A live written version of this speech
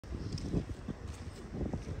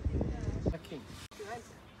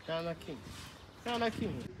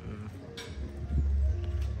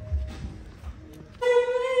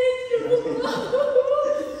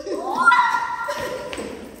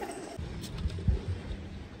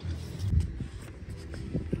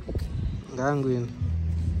Gangwin.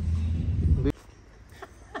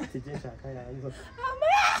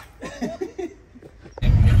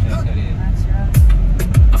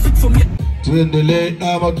 Tuendelee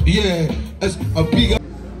a big.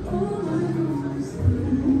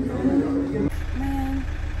 Man,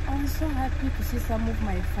 I'm so happy to see some of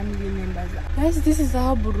my family members. Guys, this is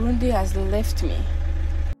how Burundi has left me.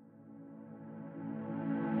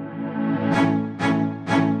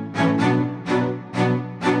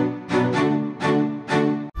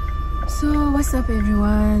 So what's up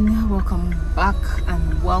everyone, welcome back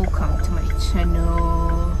and welcome to my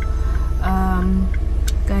channel.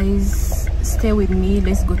 Guys, stay with me,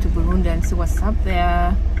 let's go to Burundi and see what's up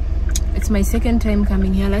there. It's my second time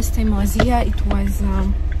coming here. Last time I was here it was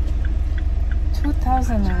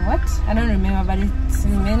 2000 and what, I don't remember, but it's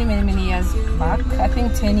many years back. I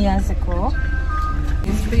think 10 years ago.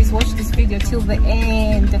 Please watch this video till the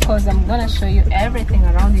end because I'm gonna show you everything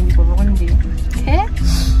around in Burundi. Okay,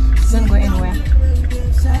 don't go anywhere.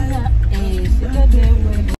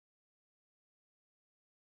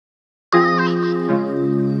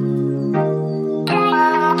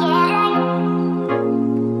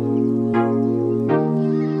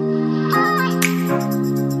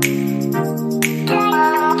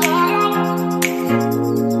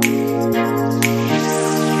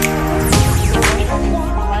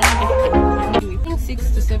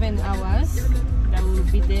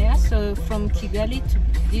 So from Kigali to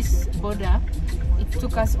this border, it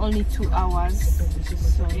took us only 2 hours.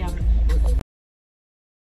 So yeah.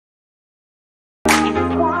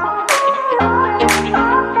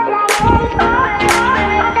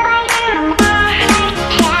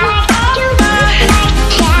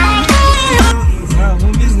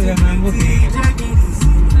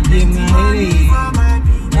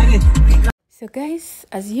 So guys,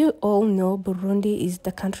 as you all know, Burundi is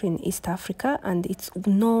the country in East Africa and it's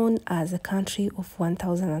known as a country of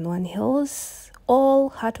 1001 hills, all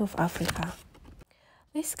heart of Africa.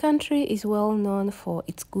 This country is well known for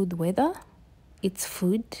its good weather, its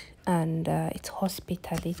food and its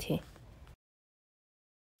hospitality.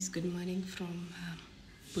 Good morning from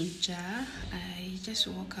Bujumbura. I just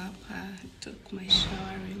woke up, took my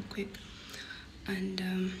shower real quick. And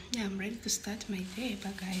yeah, I'm ready to start my day.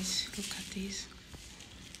 But guys, look at this,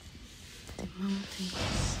 the mountains.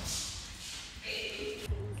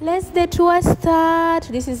 Let's the tour start.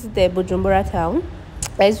 This is the Bujumbura town.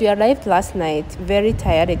 Guys, we arrived last night very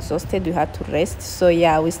tired, exhausted. We had to rest, so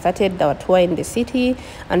yeah, we started our tour in the city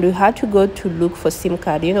and we had to go to look for SIM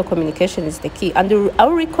card. You know, communication is the key, and I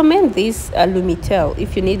would recommend this Lumitel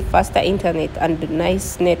if you need faster internet and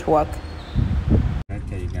nice network.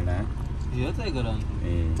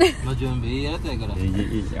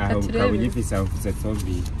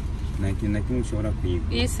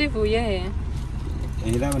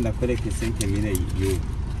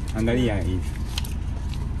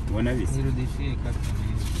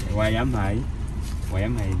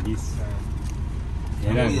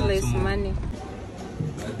 Less money.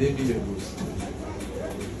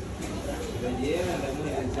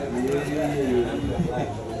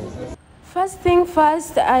 First thing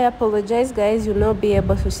first, I apologize guys, you'll not be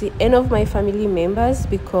able to see any of my family members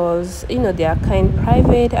because you know they are kind of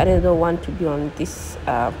private and I don't want to be on this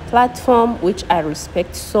platform, which I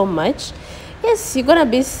respect so much. Yes, you're gonna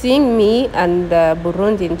be seeing me and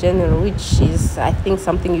Burundi in general, which is I think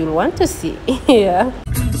something you'll want to see. Yeah.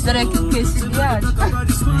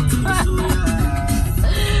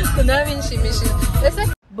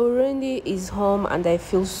 Burundi is home and I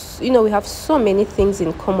feel, you know, we have so many things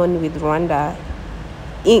in common with Rwanda.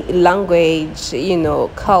 In language, you know,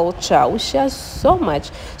 culture, we share so much.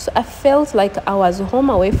 So I felt like I was home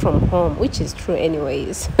away from home, which is true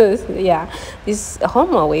anyways. Yeah, this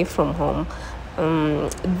home away from home.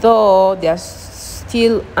 Though they are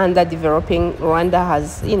still under developing, Rwanda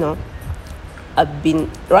has, you know,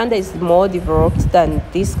 Rwanda is more developed than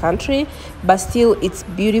this country, but still it's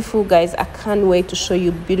beautiful guys. I can't wait to show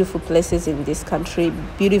you beautiful places in this country,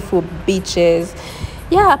 beautiful beaches.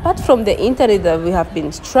 Yeah, apart from the internet that we have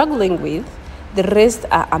been struggling with, the rest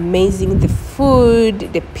are amazing. The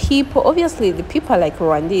food, the people, obviously the people are like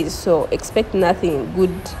Rwandese, so expect nothing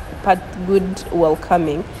good but good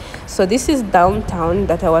welcoming. So this is downtown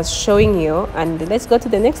that I was showing you, and let's go to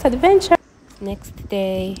the next adventure. Next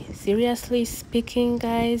day, seriously speaking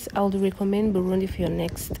guys, I would recommend Burundi for your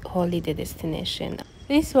next holiday destination.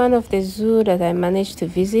 This is one of the zoo that I managed to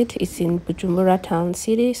visit. It's in Bujumbura town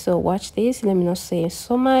city. So watch this. Let me not say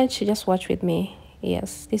so much. Just watch with me.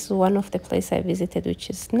 Yes, this is one of the places I visited, which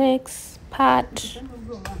is next part.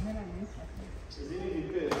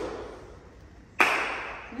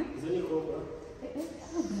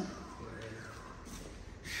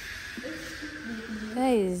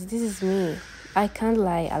 Guys, this is me. I can't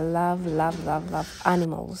lie. I love, love, love, love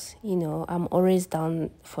animals. You know, I'm always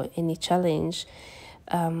down for any challenge.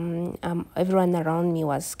 Everyone around me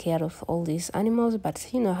was scared of all these animals, but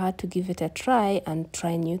you know, I had to give it a try and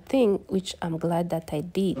try new thing, which I'm glad that I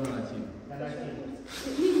did.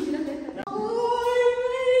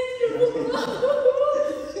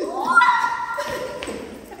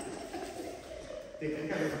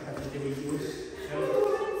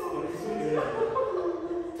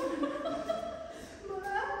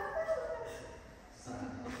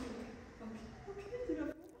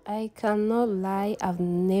 I cannot lie, I've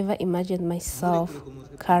never imagined myself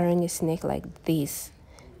carrying a snake like this.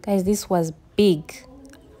 Guys, this was big.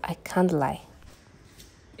 I can't lie.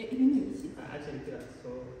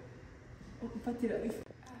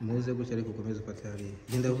 muze gutya ariko ukomeze ufate hariya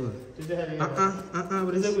genda vuba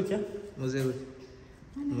buretse muze gutya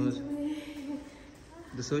muze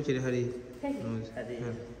dusohokere hariya muze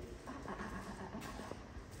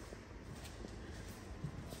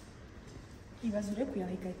ibaze ure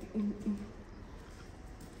kuyahika ati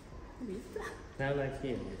nta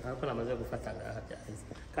kintu ariko namaze gufata ngaha byahise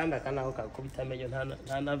kandi aka naho kakubita amenyo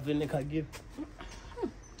nta na vene kagira.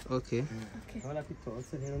 okay urabona ko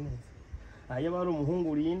itose rero neza. aha iyo bari umuhungu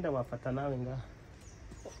urinda wafata nawe ngaha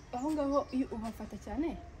aho ngaho iyo ubafata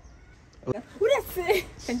cyane uretse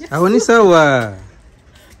aho ni sawa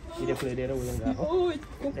ire kure rero uyu ngaho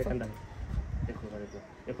reka ndabe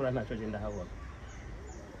reka ntacyo genda habona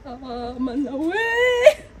mana we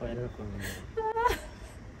oya rero kumenya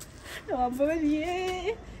wabariye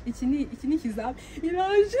iki ni ikizami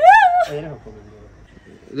iraje oya rero kumenya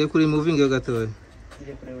reka uri moving yo gatoya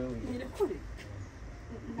ire kure wewe ire kure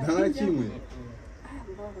nta kimwe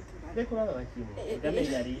reka uraba bakimwe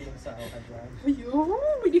ndamenya ari saho azana yo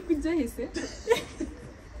biri kujya hese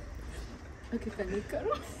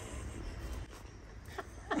akikanikaro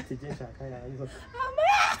tije shaka yanzo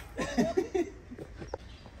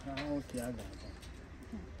aho kiyagaza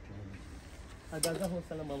agaza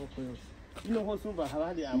hose n'amaboko yose ino hose umva haba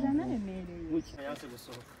hari ndanaremereye gukina yase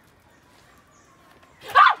gusohoka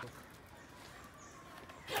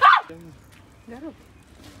garo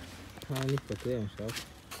nta ni foto yanshaka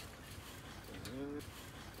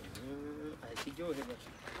ikiryohe bacu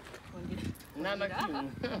nana kimwe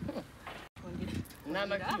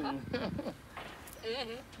nana kimwe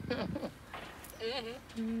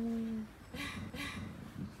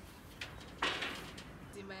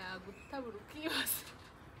zima yagutabura ukibaza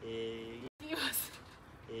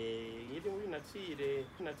ngiri muri nacire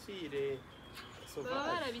baba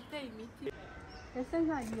barabiteye imiti ese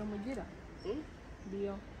nta giyo mugira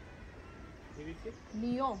lion ibiki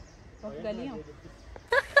lion bavuga lion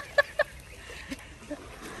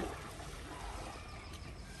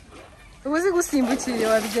ubuzi gusimbukiriye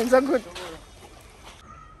wabigenza gute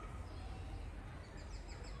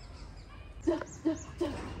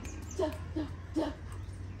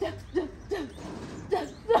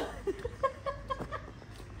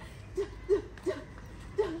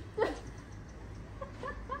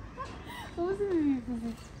ubuzi bibivuze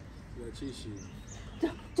iki yacishije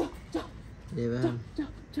reba hano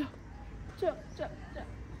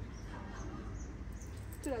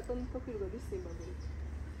turiya tuntu two kwirirwa dusimbagurika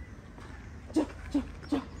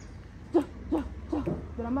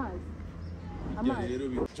dore amazi rero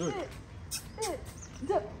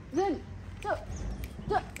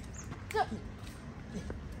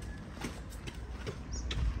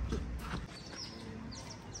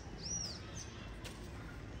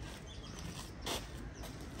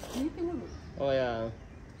oya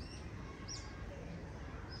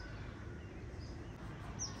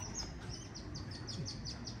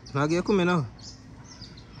ntagiye kumenaho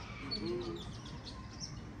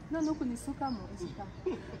none ukuntu isukamo isukamo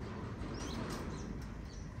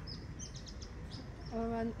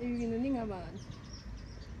ibi bintu ni nk'abantu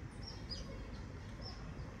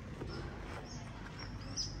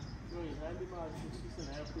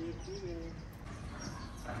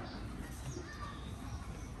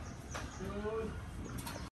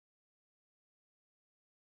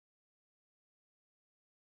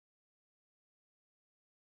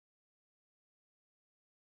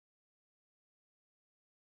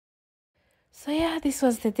So yeah, this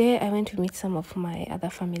was the day I went to meet some of my other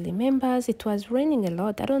family members. It was raining a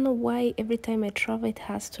lot. I don't know why every time I travel it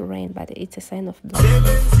has to rain, but it's a sign of blessing.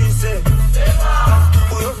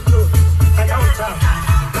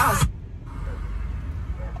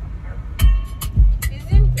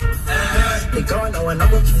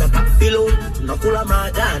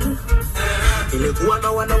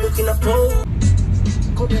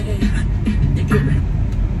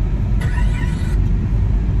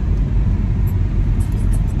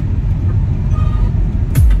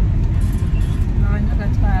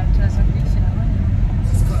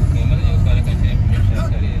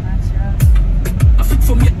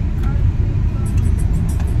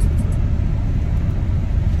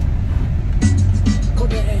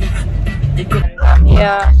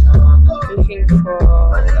 Yeah, looking for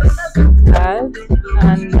cars,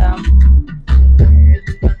 and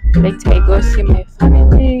later I go see my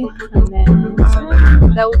family, and then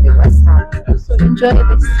that would be what's up. So enjoy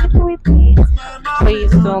the city with me.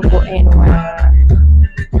 Please don't go anywhere.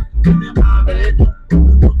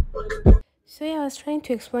 So yeah, I was trying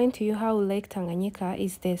to explain to you how Lake Tanganyika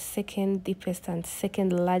is the second deepest and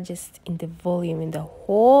second largest in the volume in the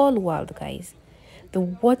whole world, guys. The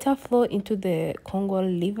water flow into the Congo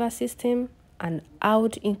River system and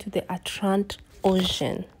out into the Atlantic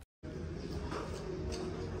Ocean.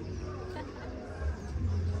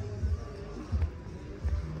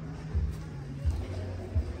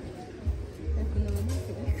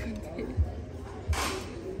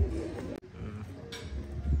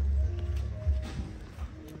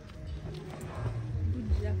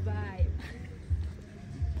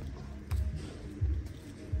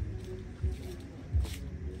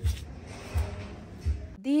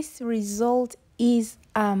 This result is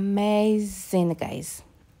amazing, guys.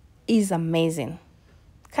 Is amazing.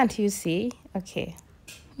 Can't you see? Okay.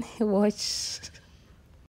 Watch.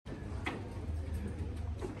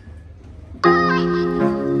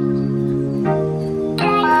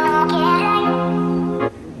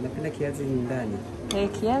 Napenda kiazi ndani.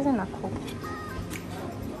 Kiazi na kuku.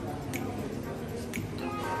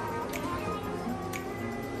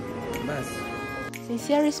 Basi.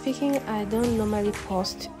 Sincerely speaking, I don't normally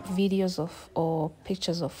post videos of or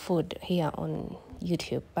pictures of food here on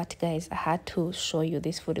YouTube, but guys, I had to show you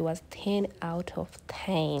this food. It was 10 out of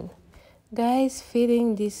 10. Guys,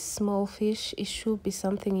 feeding these small fish, it should be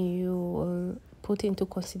something you will put into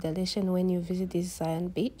consideration when you visit this Zion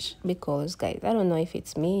beach, because guys, I don't know if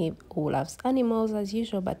it's me who loves animals as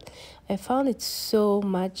usual, but I found it so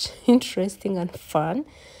much interesting and fun.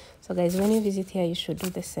 So guys, when you visit here, you should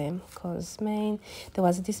do the same, because man, there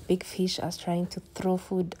was this big fish. I was trying to throw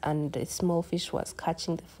food and the small fish was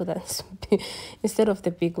catching the food and instead of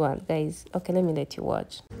the big one. Guys, okay, let me let you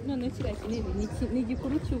watch.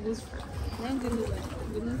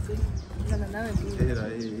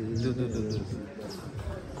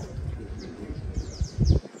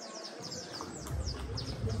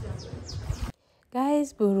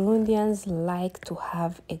 Guys, Burundians like to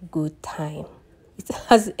have a good time. It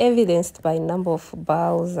has evidenced by a number of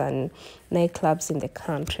bars and nightclubs in the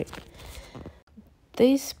country.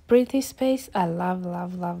 This pretty space, I love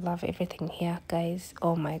everything here, guys.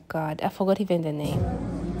 Oh my god, I forgot even the name.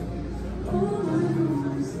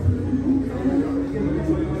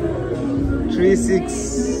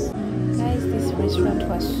 36. Guys, this restaurant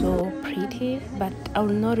was so pretty, but I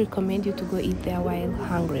would not recommend you to go eat there while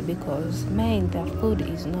hungry, because man, the food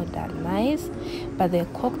is not that nice, but the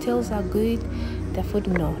cocktails are good. The food,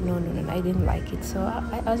 no, I didn't like it. So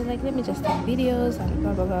I was like, let me just take videos and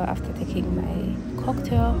blah blah blah after taking my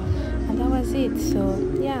cocktail, and that was it. So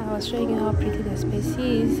yeah, I was showing you how pretty the space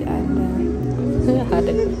is, and I had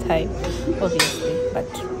a good time, obviously, but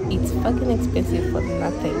it's fucking expensive for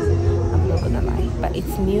nothing. I'm not gonna lie, but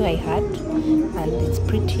it's new, I had, and it's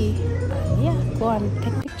pretty, and yeah, go and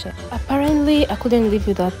take picture. Apparently I couldn't live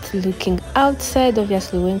without looking outside.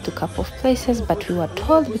 Obviously we went to a couple of places, but we were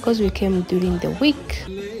told because we came during the week,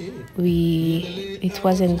 it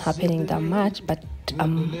wasn't happening that much. But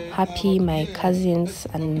I'm happy my cousins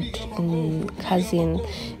and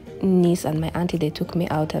niece and my auntie, they took me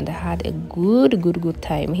out and I had a good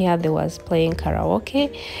time. Here they was playing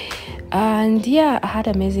karaoke, and yeah, I had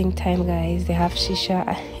amazing time, guys. They have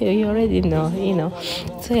shisha, you already know, you know.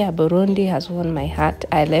 So yeah, Burundi has won my heart.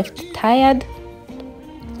 I left tired.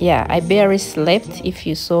 Yeah, I barely slept. If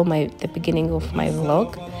you saw the beginning of my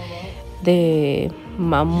vlog, the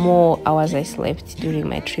more hours I slept during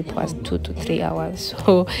my trip was 2 to 3 hours.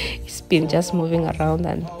 So it's been just moving around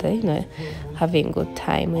and you know, having good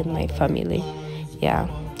time with my family. Yeah,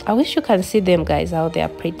 I wish you can see them, guys, how they are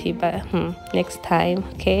pretty, but next time,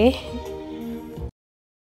 okay.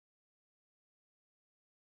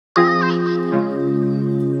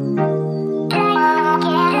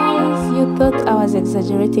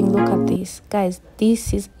 this, guys.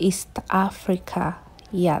 This is East Africa.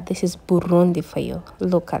 Yeah, this is Burundi for you.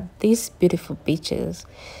 Look at these beautiful beaches.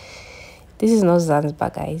 This is not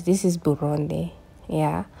Zanzibar, guys. This is Burundi.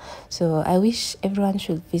 Yeah, so I wish everyone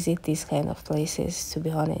should visit these kind of places, to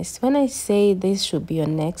be honest. When I say this should be your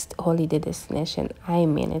next holiday destination, I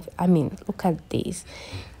mean it. I mean, look at this.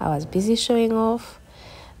 I was busy showing off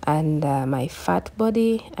and my fat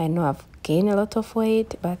body. I know I've gained a lot of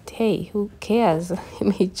weight, but hey, who cares? Let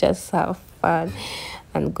me just have fun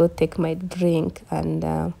and go take my drink.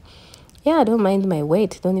 And yeah, I don't mind my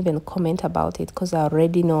weight. Don't even comment about it because I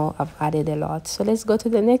already know I've added a lot. So let's go to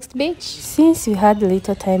the next beach. Since we had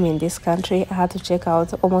little time in this country, I had to check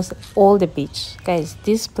out almost all the beach. Guys,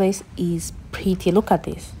 this place is pretty. Look at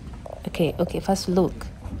this. Okay, first look.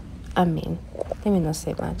 I mean, let me not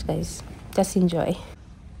say much, guys. Just enjoy.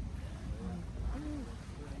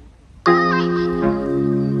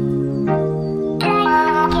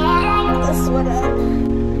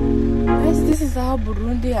 This is how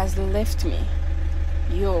Burundi has left me.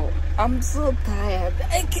 Yo, I'm so tired.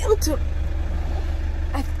 I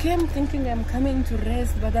came thinking I'm coming to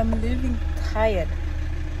rest, but I'm leaving tired.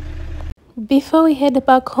 Before we head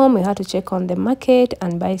back home, we had to check on the market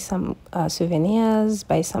and buy some souvenirs,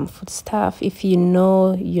 buy some food stuff. If you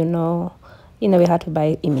know, you know. We had to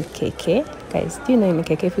buy imikeke. Guys, do you know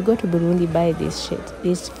imikeke? If you go to Burundi, buy this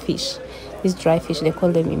fish. This dry fish, they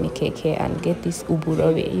call them imikeke, and get this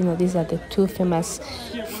uburobe. These are the two famous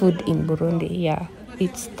food in Burundi. Yeah,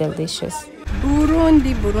 it's delicious.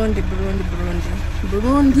 Burundi, it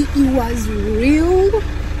was real.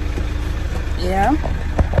 Yeah,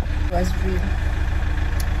 it was real.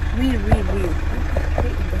 Real.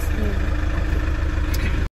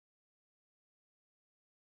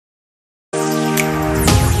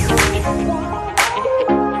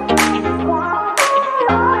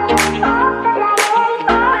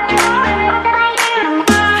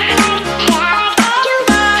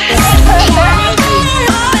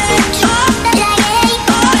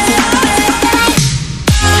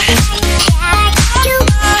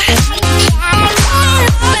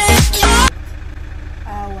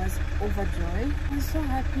 Overjoyed. I'm so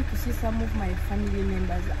happy to see some of my family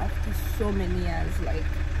members after so many years. Like,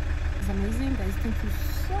 it's amazing, guys. Thank you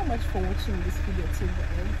so much for watching this video till the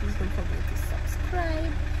end. Please don't forget to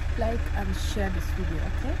subscribe, like, and share this video.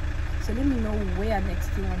 Okay, so let me know where next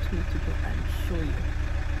you want me to go and show you.